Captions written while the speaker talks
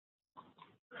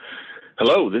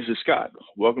Hello, this is Scott.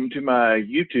 Welcome to my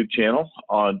YouTube channel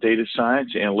on data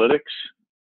science analytics,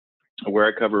 where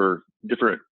I cover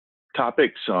different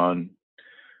topics on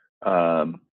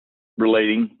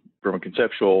relating from a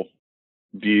conceptual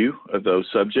view of those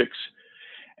subjects,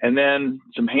 and then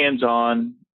some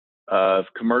hands-on of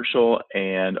commercial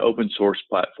and open source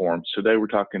platforms. Today we're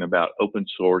talking about open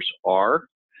source R,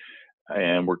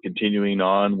 and we're continuing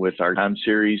on with our time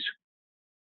series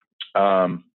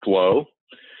flow.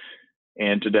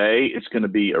 And today it's going to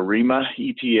be ARIMA,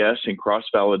 ETS, and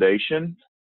cross-validation.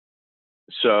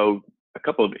 So a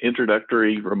couple of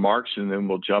introductory remarks, and then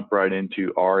we'll jump right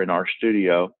into R in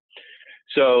RStudio.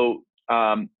 So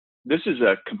this is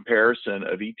a comparison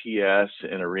of ETS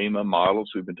and ARIMA models.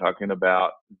 We've been talking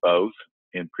about both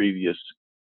in previous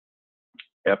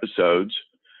episodes.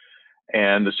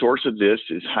 And the source of this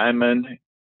is Hyman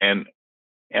and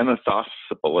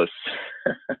Anathopoulos.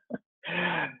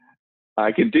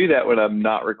 I can do that when I'm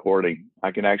not recording.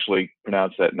 I can actually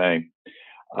pronounce that name.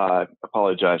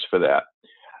 Apologize for that.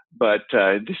 But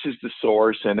this is the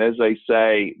source, and as they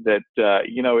say, that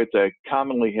it's a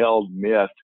commonly held myth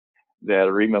that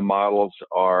ARIMA models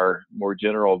are more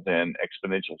general than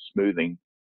exponential smoothing.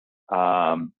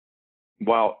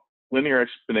 While linear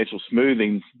exponential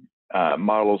smoothing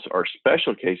models are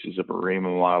special cases of ARIMA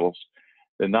models,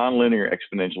 the nonlinear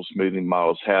exponential smoothing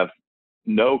models have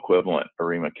no equivalent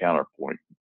ARIMA counterpoint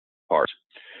parts.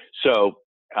 So,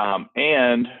 on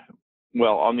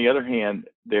the other hand,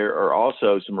 there are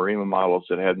also some ARIMA models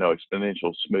that have no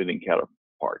exponential smoothing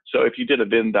counterparts. So if you did a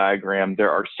Venn diagram,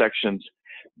 there are sections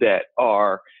that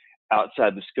are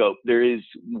outside the scope. There is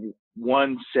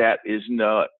one set is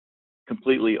not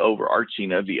completely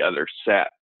overarching of the other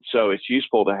set. So it's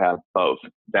useful to have both.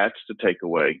 That's the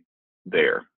takeaway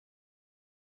there.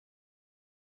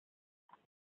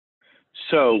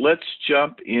 So let's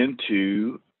jump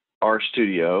into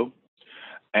RStudio,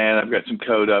 and I've got some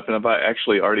code up, and I've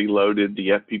actually already loaded the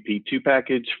FPP2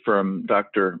 package from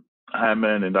Dr.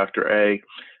 Hyman and Dr. A,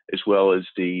 as well as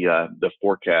the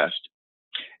forecast.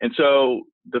 And so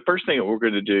the first thing that we're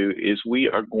going to do is we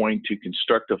are going to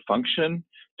construct a function,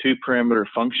 two-parameter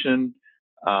function,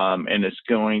 and it's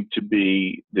going to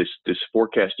be this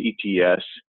forecast ETS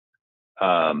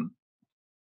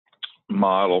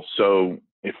model. So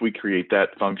if we create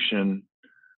that function,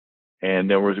 and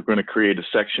then we're going to create a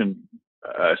second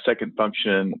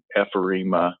function,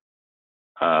 FARIMA,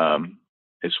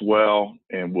 as well,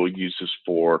 and we'll use this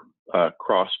for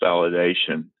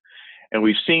cross-validation. And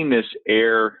we've seen this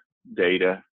error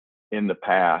data in the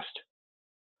past,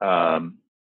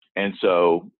 and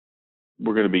so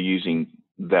we're going to be using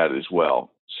that as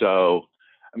well. So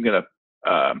I'm going to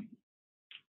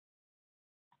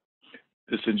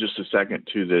just in just a second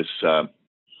to this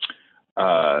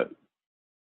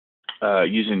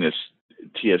using this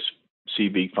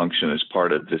TSCV function as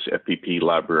part of this FPP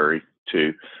library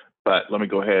too. But let me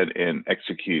go ahead and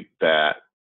execute that.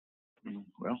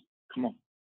 Well, come on.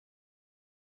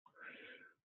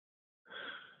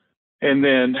 And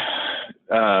then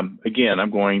again,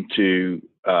 I'm going to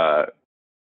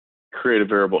create a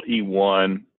variable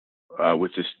E1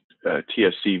 with this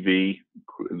TSCV,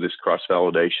 this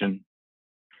cross-validation,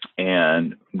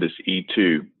 and this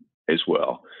E2 as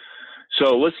well.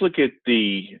 So let's look at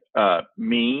the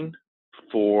mean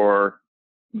for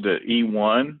the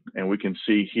E1, and we can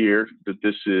see here that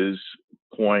this is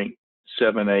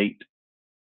 0.786,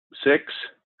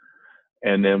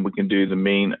 and then we can do the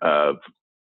mean of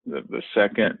the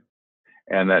second,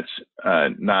 and that's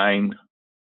 9.6.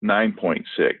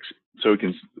 So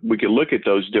we can look at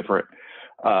those different.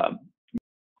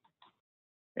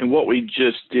 And what we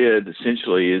just did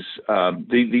essentially is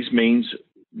these means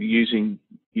using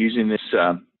this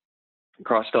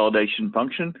cross-validation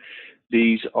function.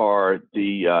 These are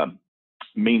the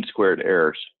mean squared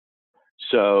errors.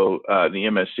 So the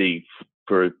MSE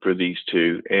for these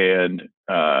two, and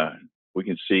we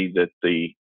can see that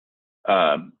the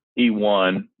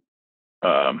E1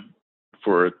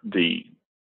 for the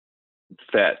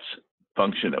FETS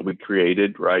function that we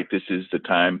created, right? This is the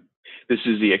time. This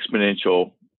is the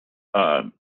exponential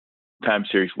time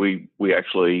series. We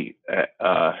actually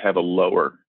have a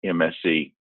lower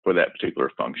MSE for that particular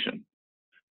function.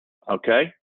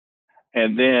 Okay,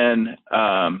 and then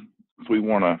if we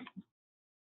want to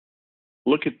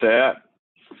look at that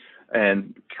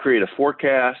and create a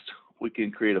forecast, we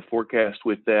can create a forecast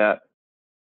with that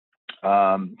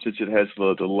since it has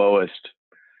the lowest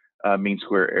mean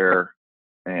square error,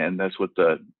 and that's what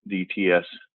the ETS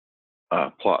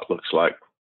plot looks like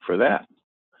for that.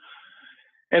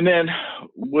 And then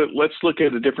let's look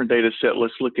at a different data set.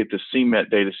 Let's look at the CMET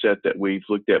data set that we've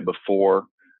looked at before.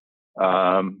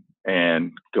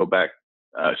 and go back,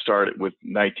 start it with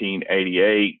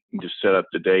 1988, and just set up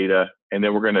the data. And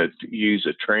then we're going to use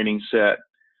a training set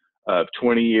of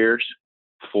 20 years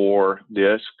for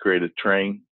this, create a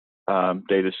train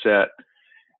data set.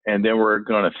 And then we're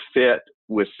going to fit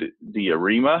with the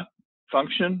ARIMA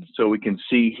function. So we can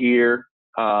see here,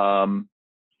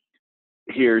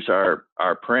 here's our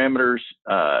parameters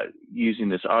using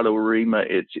this auto ARIMA.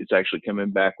 It's actually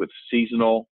coming back with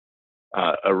seasonal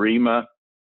ARIMA,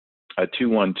 a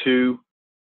 212.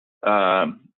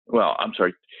 Well, I'm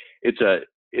sorry, it's a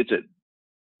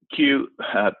Q.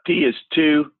 P is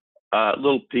 2,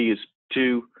 little p is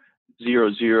 2,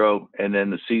 0, 0, and then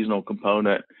the seasonal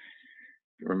component,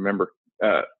 remember,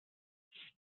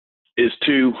 is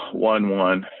 2, 1,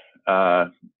 1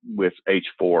 with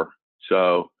H4.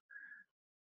 So,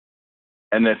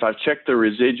 and if I check the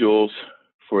residuals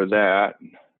for that,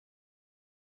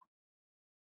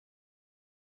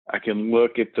 I can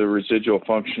look at the residual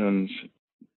functions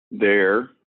there.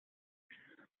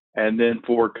 And then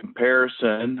for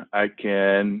comparison, I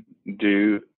can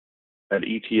do an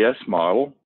ETS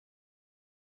model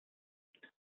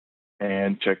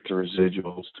and check the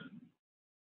residuals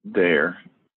there.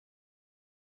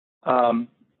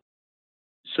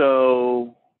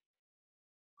 So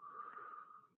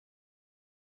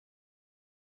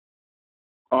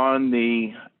on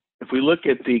the, if we look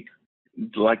at the,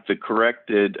 like the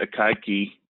corrected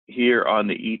Akaike here on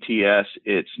the ETS,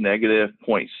 it's negative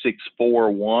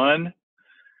 0.641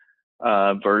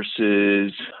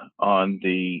 versus on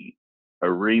the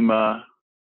ARIMA,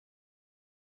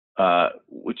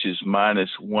 which is minus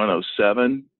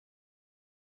 107.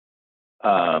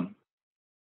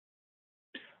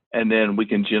 And then we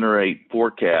can generate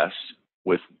forecasts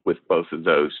with both of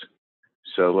those.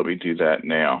 So let me do that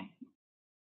now.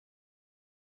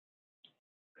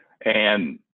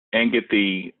 And get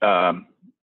the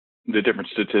different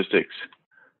statistics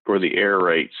for the error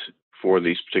rates for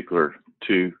these particular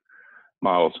two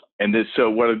models. And this, so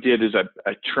what I did is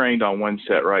I trained on one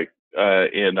set, right?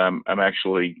 And I'm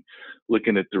actually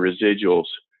looking at the residuals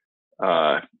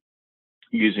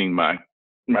using my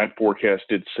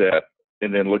forecasted set,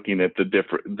 and then looking at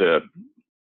the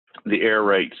error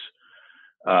rates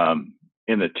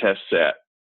in the test set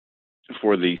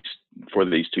for these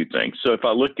two things. So if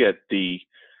I look at the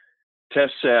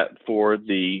test set for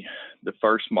the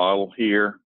first model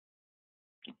here,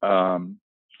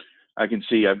 I can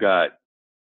see I've got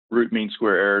root mean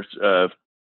square errors of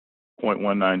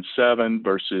 0.197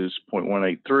 versus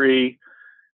 0.183.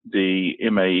 The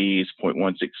MAE is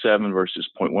 0.167 versus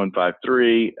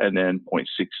 0.153, and then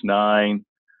 0.69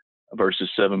 versus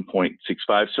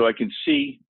 7.65. So I can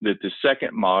see that the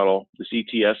second model, this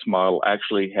ETS model,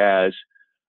 actually has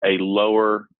a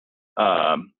lower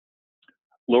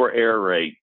error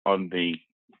rate on the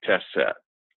test set.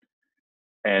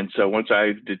 And so once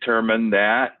I determine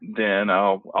that, then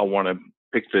I'll want to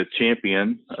pick the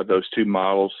champion of those two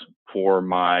models for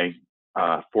my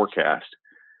forecast.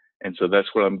 And so that's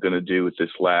what I'm going to do with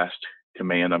this last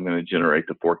command. I'm going to generate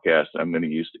the forecast. I'm going to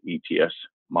use the ETS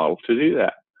model to do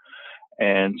that.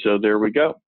 And so there we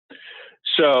go.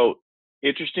 So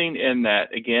interesting in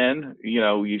that, again, you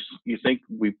know, you think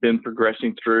we've been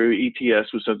progressing through.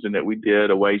 ETS was something that we did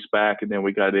a ways back, and then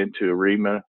we got into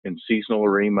ARIMA and seasonal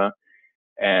ARIMA.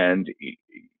 And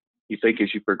you think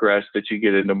as you progress that you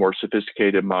get into more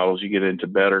sophisticated models, you get into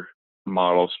better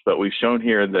models. But we've shown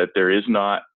here that there is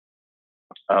not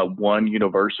one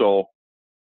universal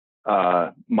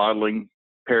modeling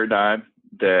paradigm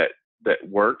that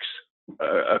works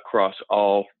across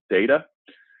all data.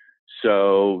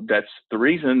 So that's the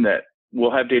reason that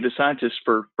we'll have data scientists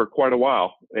for quite a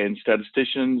while, and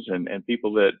statisticians and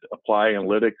people that apply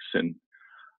analytics, and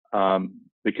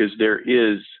because there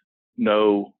is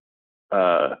no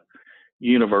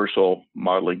universal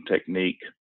modeling technique.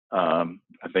 I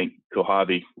think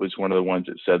Kohavi was one of the ones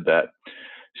that said that.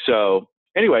 So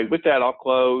anyway, with that, I'll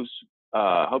close.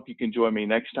 Hope you can join me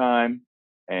next time,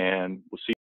 and we'll see